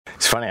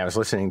funny. I was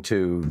listening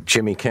to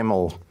Jimmy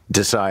Kimmel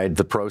decide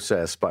the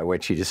process by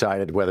which he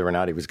decided whether or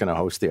not he was going to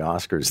host the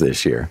Oscars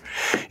this year.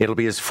 It'll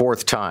be his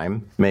fourth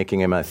time, making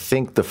him, I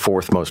think, the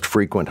fourth most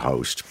frequent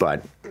host,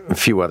 but a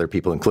few other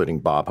people, including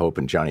Bob Hope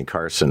and Johnny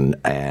Carson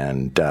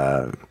and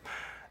trying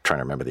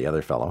to remember the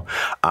other fellow,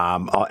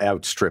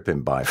 outstrip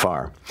him by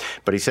far.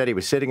 But he said he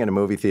was sitting in a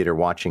movie theater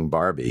watching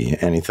Barbie,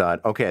 and he thought,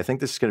 okay, I think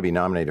this is going to be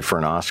nominated for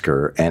an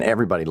Oscar, and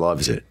everybody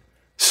loves it.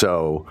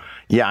 So,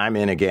 yeah, I'm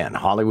in again.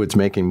 Hollywood's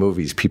making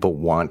movies people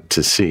want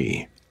to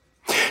see.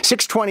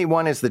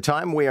 6:21 is the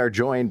time. We are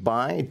joined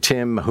by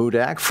Tim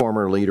Hudak,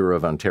 former leader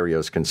of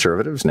Ontario's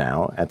Conservatives,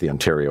 now at the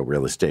Ontario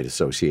Real Estate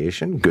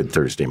Association. Good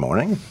Thursday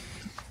morning.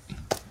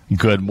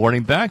 Good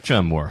morning back,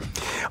 John Moore.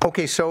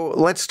 Okay, so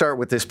let's start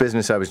with this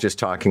business I was just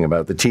talking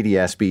about, the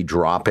TDSB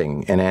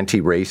dropping an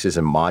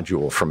anti-racism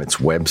module from its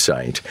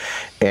website.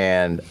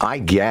 And I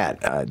get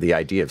the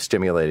idea of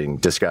stimulating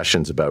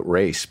discussions about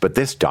race, but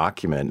this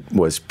document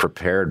was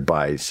prepared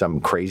by some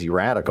crazy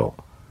radical.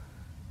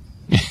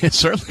 It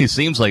certainly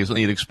seems like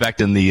something you'd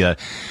expect in the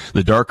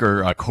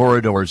darker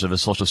corridors of a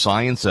social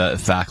science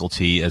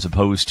faculty, as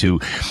opposed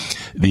to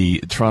the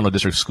Toronto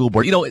District School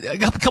Board. You know, a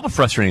couple of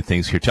frustrating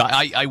things here too.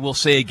 I will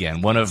say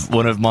again, one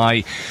of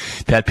my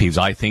pet peeves.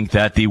 I think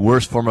that the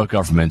worst form of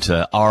government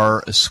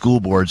are school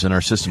boards in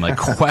our system. I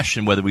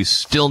question whether we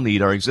still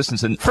need our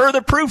existence. And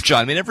further proof,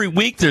 John. I mean, every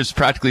week there's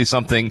practically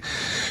something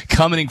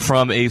coming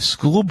from a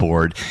school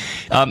board.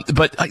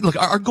 But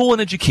look, our goal in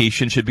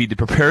education should be to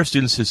prepare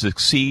students to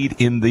succeed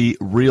in the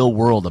real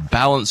world, a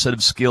balanced set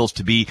of skills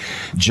to be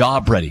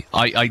job ready.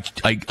 I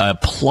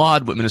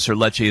applaud what Minister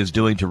Lecce is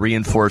doing to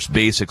reinforce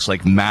basics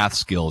like math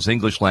skills,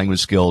 English language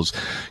skills,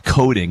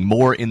 coding,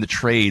 more in the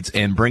trades,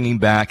 and bringing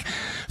back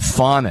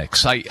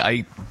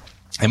phonics.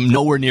 I'm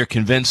nowhere near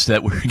convinced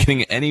that we're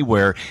getting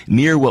anywhere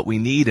near what we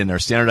need in our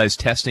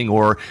standardized testing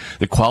or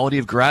the quality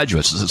of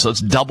graduates. So let's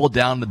double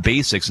down the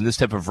basics, and this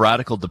type of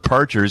radical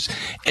departures,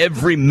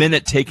 every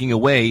minute taking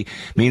away,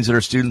 means that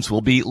our students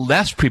will be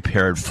less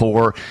prepared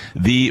for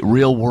the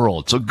real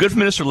world. So good for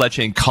Minister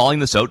Lecce in calling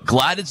this out.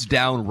 Glad it's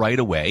down right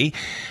away.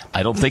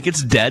 I don't think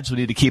it's dead, so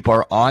we need to keep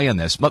our eye on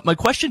this. But my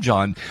question,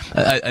 John,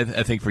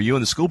 I think for you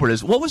and the school board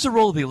is, what was the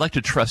role of the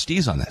elected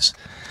trustees on this?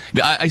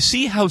 I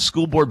see how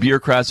school board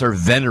bureaucrats are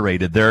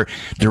venerated. Their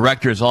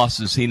director is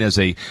often seen as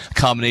a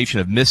combination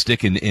of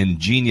mystic and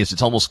genius.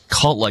 It's almost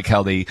cult-like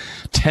how they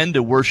tend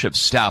to worship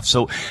staff.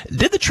 So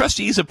did the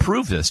trustees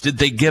approve this? Did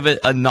they give it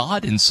a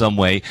nod in some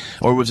way?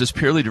 Or was this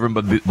purely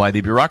driven by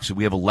the bureaucracy?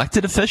 We have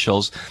elected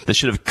officials that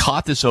should have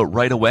caught this out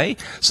right away,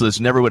 so this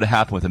never would have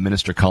happened with a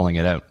minister calling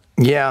it out.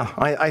 Yeah,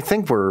 I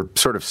think we're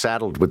sort of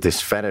saddled with this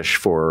fetish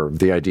for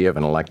the idea of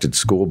an elected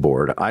school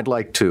board. I'd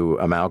like to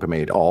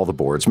amalgamate all the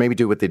boards, maybe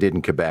do what they did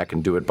in Quebec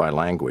and do it by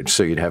language.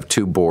 So you'd have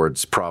two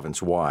boards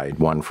province-wide,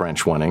 one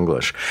French, one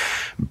English.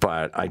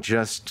 But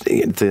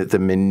the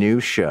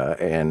minutiae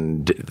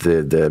and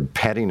the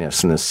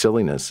pettiness and the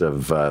silliness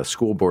of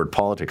school board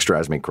politics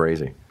drives me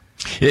crazy.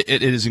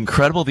 It is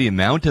incredible the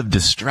amount of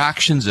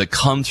distractions that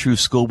come through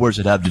school boards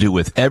that have to do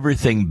with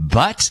everything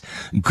but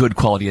good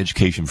quality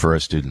education for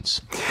our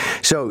students.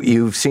 So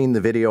you've seen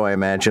the video, I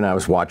imagine. I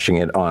was watching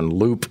it on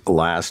loop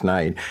last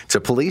night. It's a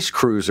police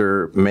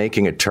cruiser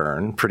making a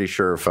turn. Pretty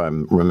sure if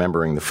I'm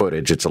remembering the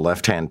footage, it's a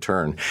left-hand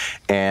turn,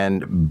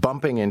 and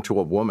bumping into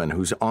a woman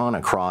who's on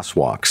a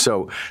crosswalk.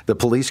 So the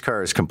police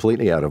car is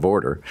completely out of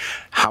order.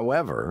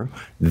 However,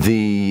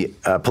 the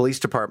police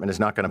department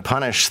is not going to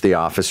punish the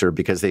officer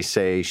because they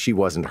say she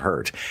wasn't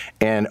hurt.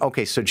 And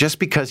okay, so just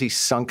because he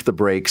sunk the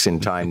brakes in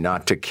time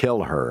not to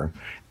kill her,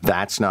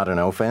 that's not an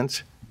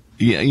offense?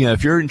 Yeah,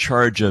 if you're in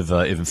charge of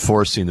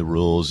enforcing the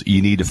rules,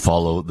 you need to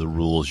follow the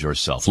rules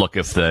yourself. Look,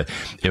 if the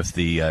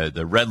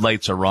red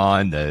lights are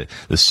on, the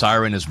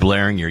siren is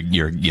blaring,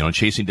 you're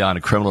chasing down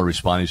a criminal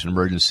responding to an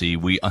emergency,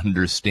 we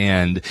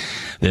understand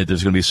that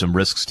there's going to be some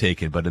risks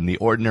taken. But in the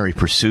ordinary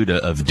pursuit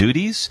of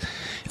duties,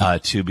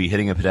 to be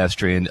hitting a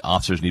pedestrian,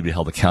 officers need to be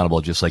held accountable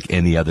just like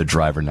any other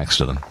driver next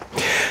to them.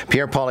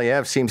 Pierre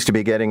Poilievre seems to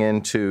be getting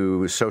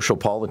into social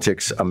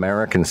politics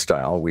American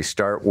style. We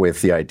start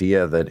with the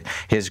idea that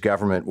his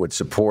government would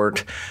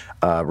support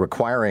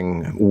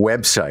requiring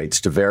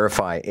websites to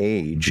verify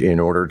age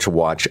in order to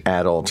watch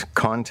adult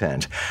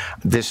content.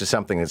 This is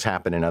something that's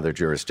happened in other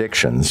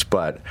jurisdictions,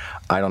 but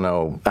I don't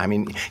know. I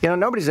mean,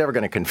 nobody's ever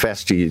going to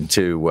confess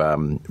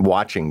to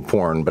watching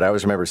porn, but I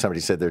always remember somebody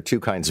said there are two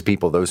kinds of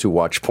people, those who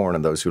watch porn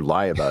and those who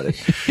lie about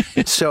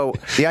it. So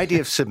the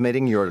idea of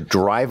submitting your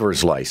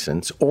driver's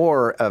license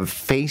or of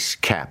face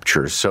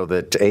capture so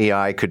that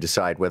AI could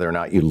decide whether or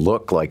not you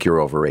look like you're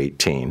over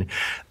 18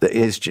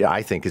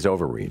 I think is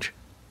overreach.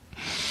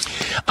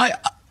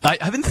 I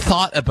haven't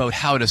thought about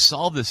how to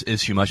solve this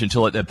issue much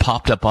until it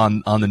popped up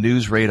on the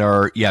news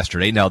radar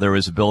yesterday. Now, there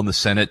was a bill in the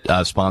Senate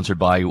sponsored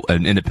by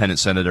an independent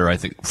senator, I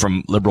think,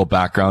 from Liberal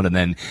background, and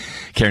then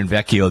Karen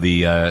Vecchio,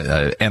 the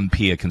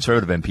MP, a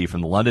Conservative MP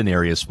from the London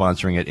area,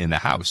 sponsoring it in the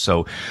House.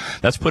 So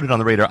that's put it on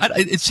the radar.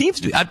 It seems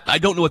to be, I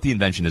don't know what the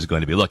invention is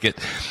going to be. Look, it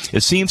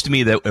seems to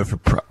me that if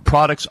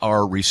products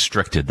are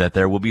restricted, that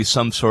there will be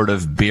some sort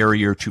of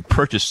barrier to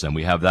purchase them.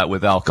 We have that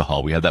with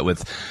alcohol. We have that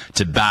with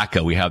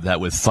tobacco. We have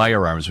that with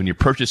firearms. When you're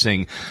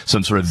purchasing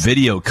some sort of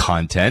video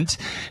content,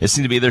 it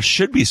seems to me there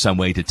should be some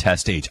way to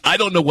test age. I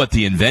don't know what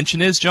the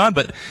invention is, John,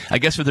 but I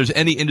guess if there's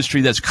any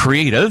industry that's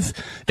creative,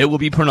 it will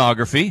be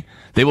pornography.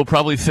 They will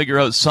probably figure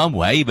out some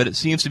way, but it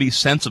seems to be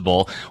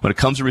sensible when it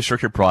comes to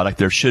restricted product.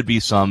 There should be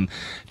some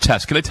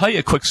test. Can I tell you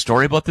a quick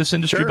story about this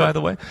industry, Sure. by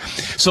the way?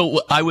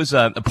 So I was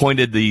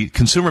appointed the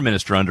consumer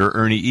minister under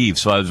Ernie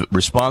Eves, so I was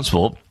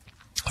responsible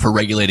for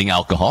regulating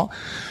alcohol,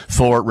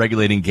 for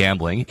regulating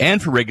gambling,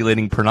 and for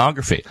regulating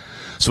pornography.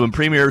 So when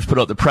premiers put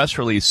out the press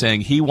release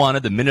saying he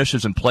wanted the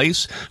ministers in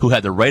place who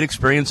had the right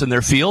experience in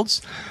their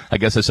fields, I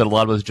guess I said a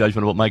lot of his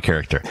judgment about my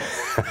character.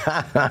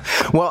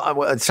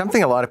 Well,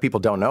 something a lot of people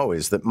don't know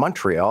is that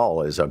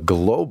Montreal is a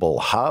global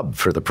hub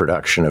for the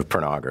production of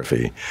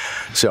pornography.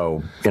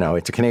 So,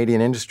 it's a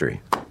Canadian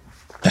industry.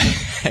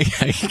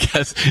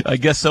 I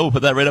guess so. We'll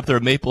put that right up there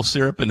with maple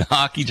syrup and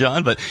hockey,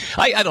 John. But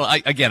I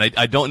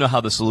don't know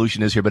how the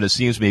solution is here, but it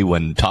seems to me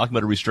when talking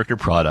about a restricted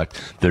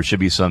product, there should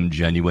be some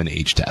genuine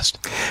age test.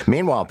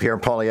 Meanwhile, Pierre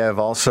Poilievre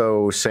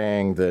also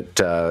saying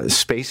that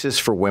spaces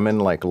for women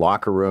like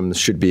locker rooms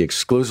should be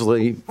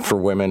exclusively for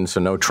women,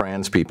 so no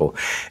trans people.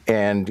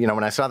 And,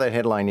 when I saw that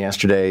headline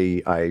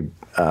yesterday, I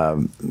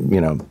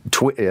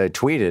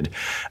tweeted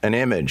an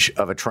image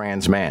of a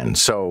trans man.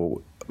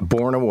 So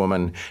born a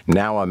woman,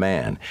 now a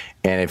man.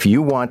 And if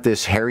you want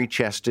this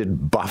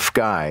hairy-chested, buff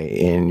guy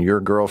in your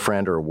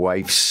girlfriend or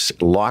wife's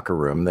locker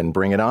room, then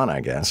bring it on,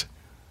 I guess.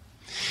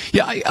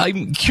 Yeah,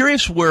 I'm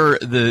curious where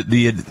the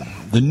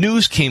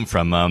news came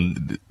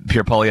from.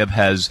 Pierre Poilievre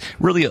has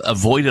really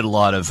avoided a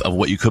lot of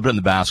what you could put in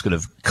the basket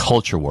of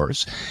culture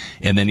wars.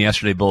 And then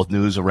yesterday, both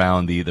news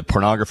around the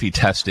pornography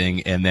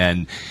testing and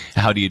then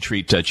how do you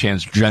treat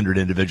transgendered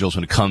individuals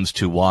when it comes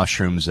to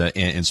washrooms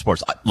in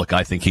sports. Look,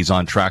 I think he's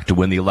on track to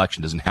win the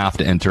election, doesn't have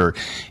to enter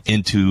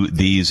into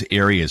these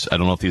areas. I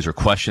don't know if these are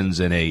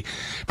questions in a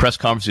press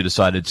conference he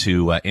decided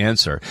to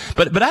answer.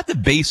 But at the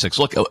basics,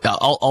 look,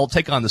 I'll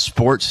take on the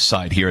sports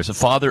side here. As a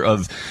father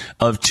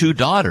of two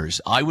daughters,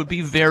 I would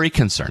be very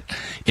concerned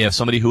if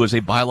somebody who is a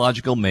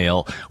biological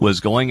male was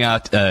going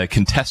out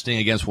contesting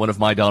against one of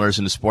my daughters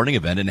in a sporting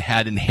event and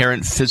had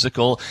inherent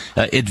physical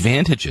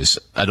advantages.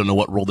 I don't know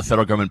what role the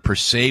federal government per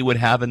se would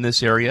have in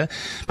this area,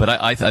 but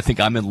I think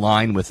I'm in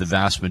line with the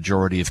vast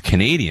majority of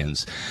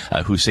Canadians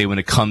who say when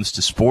it comes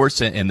to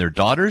sports and their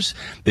daughters,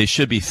 they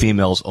should be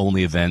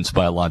females-only events,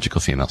 biological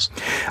females.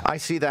 I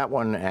see that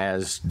one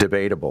as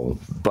debatable,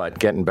 but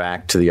getting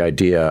back to the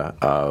idea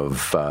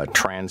of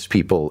trans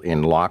people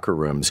in locker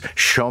rooms,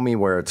 show me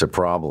where it's a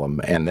problem,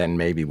 and then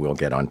maybe we'll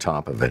get on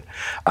top of it.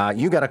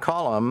 You got a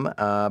column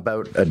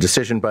about a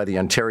decision by the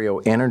Ontario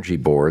Energy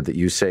Board that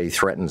you say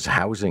threatens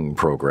housing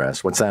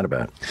progress. What's that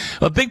about?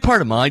 A big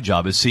part of my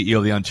job as CEO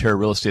of the Ontario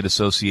Real Estate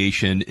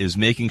Association is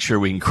making sure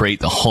we can create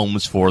the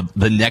homes for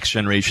the next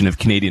generation of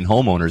Canadian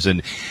homeowners.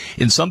 And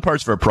in some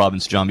parts of our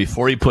province, John,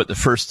 before you put the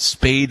first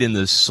spade in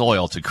the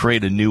soil to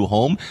create a new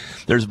home,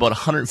 there's about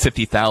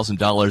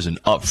 $150,000 in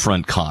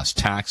upfront costs,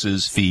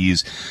 taxes,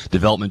 fees,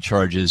 development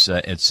charges,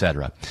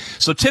 etc.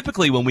 So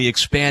typically when we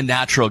expand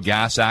natural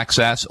gas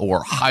access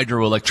or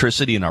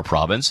hydroelectricity in our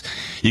province,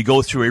 you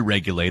go through a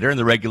regulator, and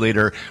the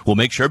regulator will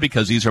make sure,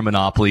 because these are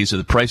monopolies, that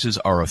the prices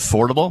are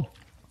affordable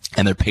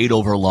and they're paid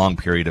over a long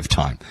period of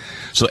time.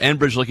 So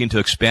Enbridge looking to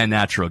expand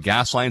natural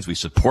gas lines. We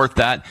support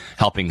that,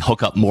 helping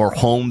hook up more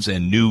homes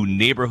and new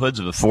neighborhoods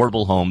of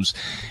affordable homes.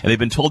 And they've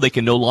been told they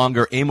can no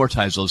longer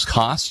amortize those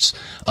costs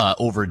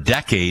over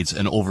decades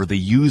and over the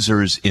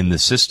users in the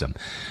system.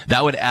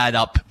 That would add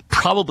up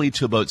probably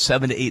to about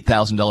 $7,000 to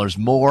 $8,000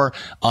 more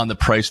on the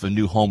price of a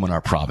new home in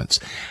our province.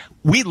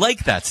 We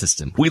like that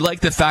system. We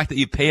like the fact that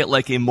you pay it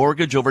like a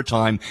mortgage over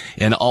time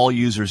and all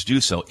users do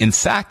so. In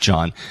fact,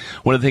 John,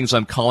 one of the things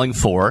I'm calling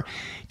for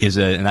is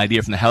an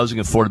idea from the Housing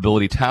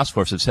Affordability Task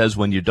Force that says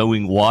when you're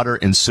doing water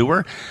and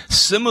sewer,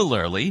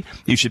 similarly,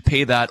 you should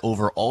pay that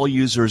over all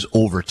users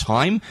over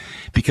time,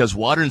 because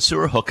water and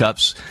sewer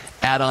hookups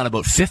add on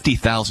about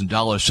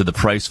 $50,000 to the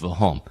price of a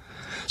home.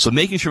 So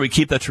making sure we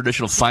keep that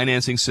traditional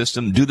financing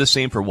system, do the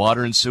same for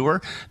water and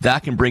sewer,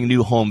 that can bring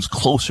new homes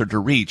closer to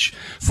reach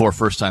for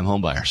first-time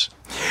home buyers.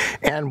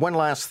 And one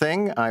last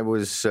thing, I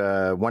was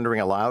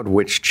wondering aloud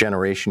which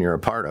generation you're a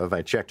part of.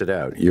 I checked it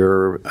out.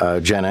 You're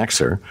Gen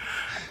Xer.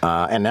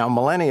 And now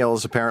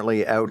millennials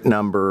apparently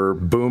outnumber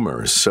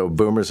boomers. So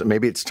boomers,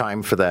 maybe it's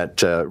time for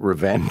that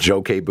revenge,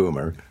 okay,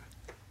 boomer.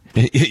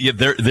 Yeah,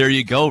 there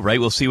you go, right?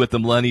 We'll see what the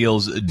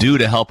millennials do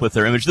to help with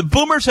their image. The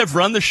boomers have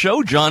run the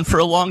show, John, for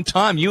a long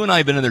time. You and I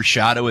have been in their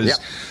shadow as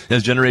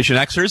Generation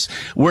Xers.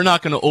 We're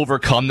not going to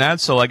overcome that,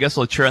 so I guess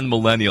I'll cheer on the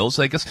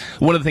millennials. I guess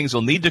one of the things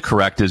we'll need to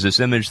correct is this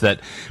image that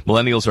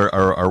millennials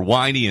are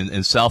whiny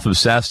and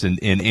self-obsessed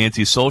and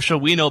antisocial.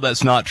 We know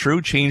that's not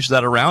true. Change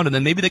that around, and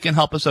then maybe they can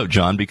help us out,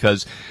 John,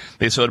 because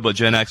they said about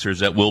Gen Xers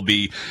that will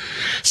be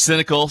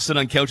cynical, sit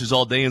on couches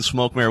all day and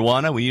smoke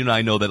marijuana. Well, you and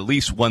I know that at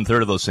least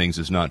 1/3 of those things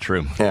is not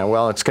true. Yeah,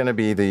 well, it's going to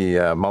be the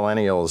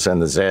millennials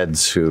and the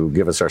Zeds who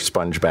give us our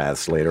sponge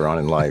baths later on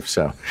in life.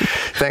 So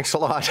thanks a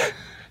lot.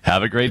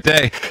 Have a great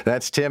day.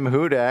 That's Tim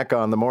Hudak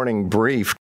on the Morning Brief.